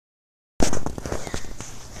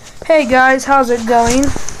Hey guys, how's it going?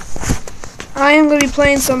 I am going to be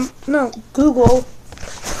playing Google,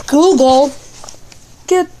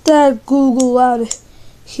 get that Google out of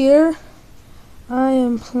here. I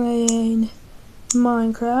am playing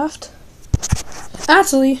Minecraft.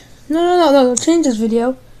 Actually, no, change this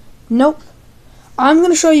video. Nope. I'm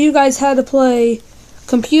going to show you guys how to play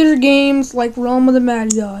computer games like Realm of the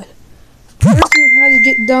Mad God. First, you have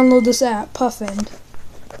to download this app, Puffin.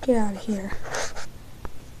 Get out of here.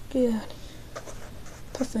 Get out of here.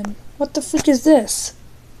 Puffin. What the frick is this?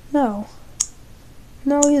 No.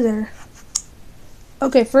 No either.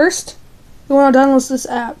 Okay, first, you want to download this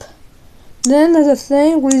app. Then there's a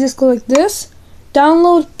thing where you just go like this.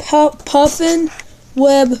 Download Puffin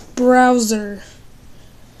web browser.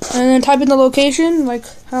 And then type in the location, like,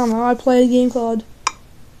 I don't know, I play a game called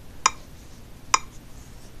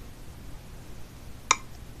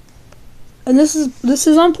and this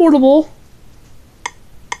is on portable.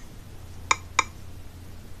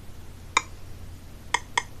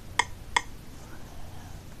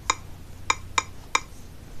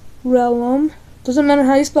 Realm. Doesn't matter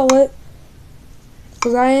how you spell it,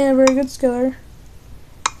 because I ain't a very good speller,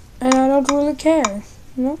 and I don't really care.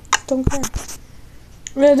 No, don't care.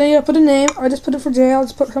 Yeah, then you put a name. I just put it for Jay. I'll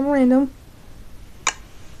just put something random.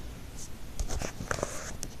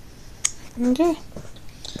 Okay.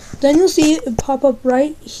 Then you'll see it pop up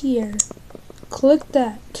right here. Click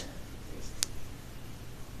that.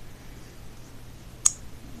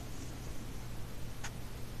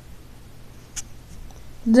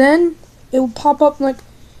 Then it will pop up like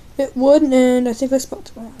it would, and I think I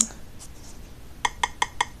spelled it wrong.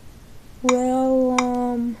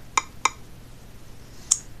 Realm.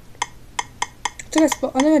 I think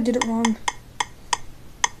I did it wrong.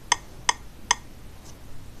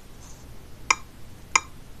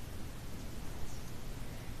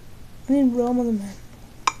 I need Realm of the Mad.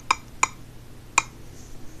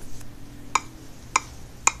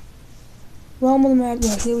 Realm of the Mad.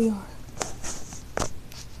 Yeah, here we are.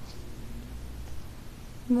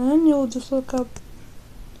 And then you'll just look up.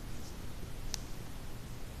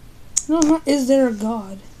 No, is there a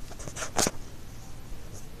God?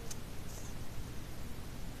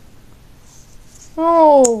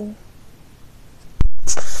 Oh.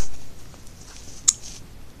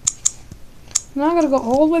 Now I gotta go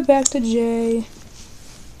all the way back to J.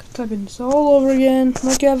 Type in this all over again.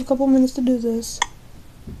 Like you have a couple minutes to do this.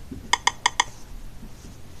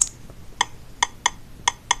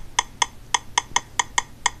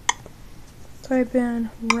 Type in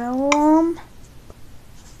Realm.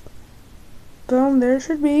 Boom, there it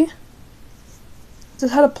should be. This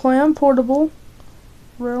is how to play on portable.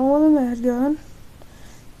 Realm of the Mad God.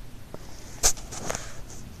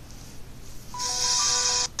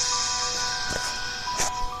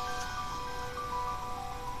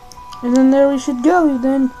 And then there we should go. And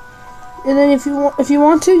then if you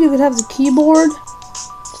want to, you could have the keyboard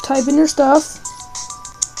to type in your stuff.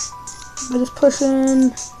 By just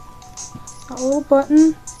pushing a little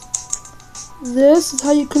button. This is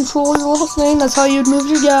how you control your little thing. That's how you move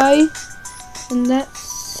your guy. And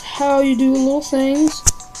that's how you do little things.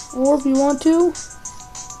 Or if you want to.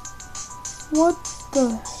 What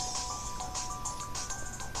the?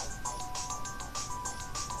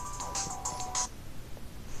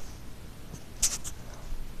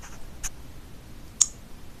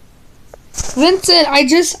 Vincent,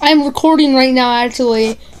 I'm recording right now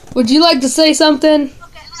actually. Would you like to say something?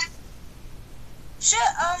 Okay. Sure,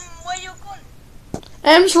 where you going?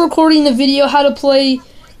 I'm just recording the video how to play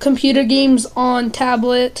computer games on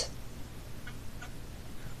tablet.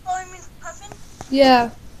 Oh, you mean Puffin?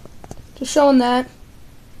 Yeah. Just showing that.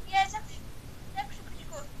 Yeah, it's actually pretty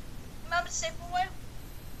cool. Remember to stay for a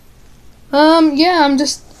while? Yeah, I'm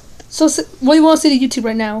just what do you want to see to YouTube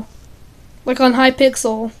right now? Like on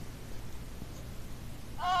Hypixel.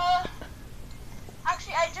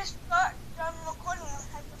 Actually, I just got done recording on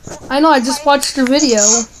Hypixel. I know, I just watched your video.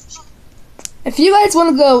 If you guys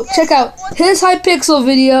want to go check out his Hypixel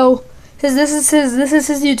video, this is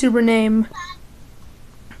his YouTuber name.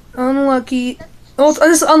 Unlucky. Oh,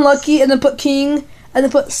 just unlucky, and then put King, and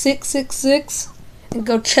then put 666, and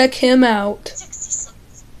go check him out.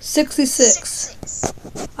 66.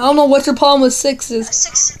 I don't know what your problem with 6 is.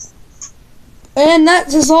 66. And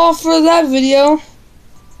that's just all for that video.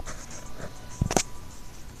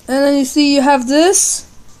 And then you see you have this,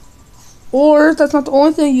 or that's not the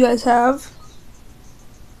only thing you guys have.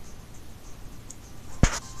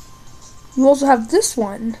 You also have this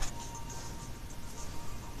one.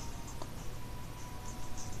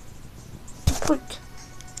 Quick.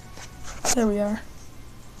 There we are.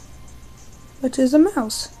 Which is a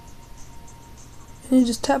mouse. Can you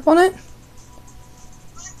just tap on it?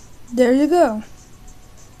 There you go.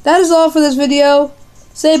 That is all for this video.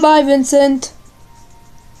 Say bye, Vincent.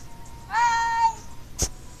 Bye.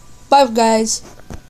 Bye, guys.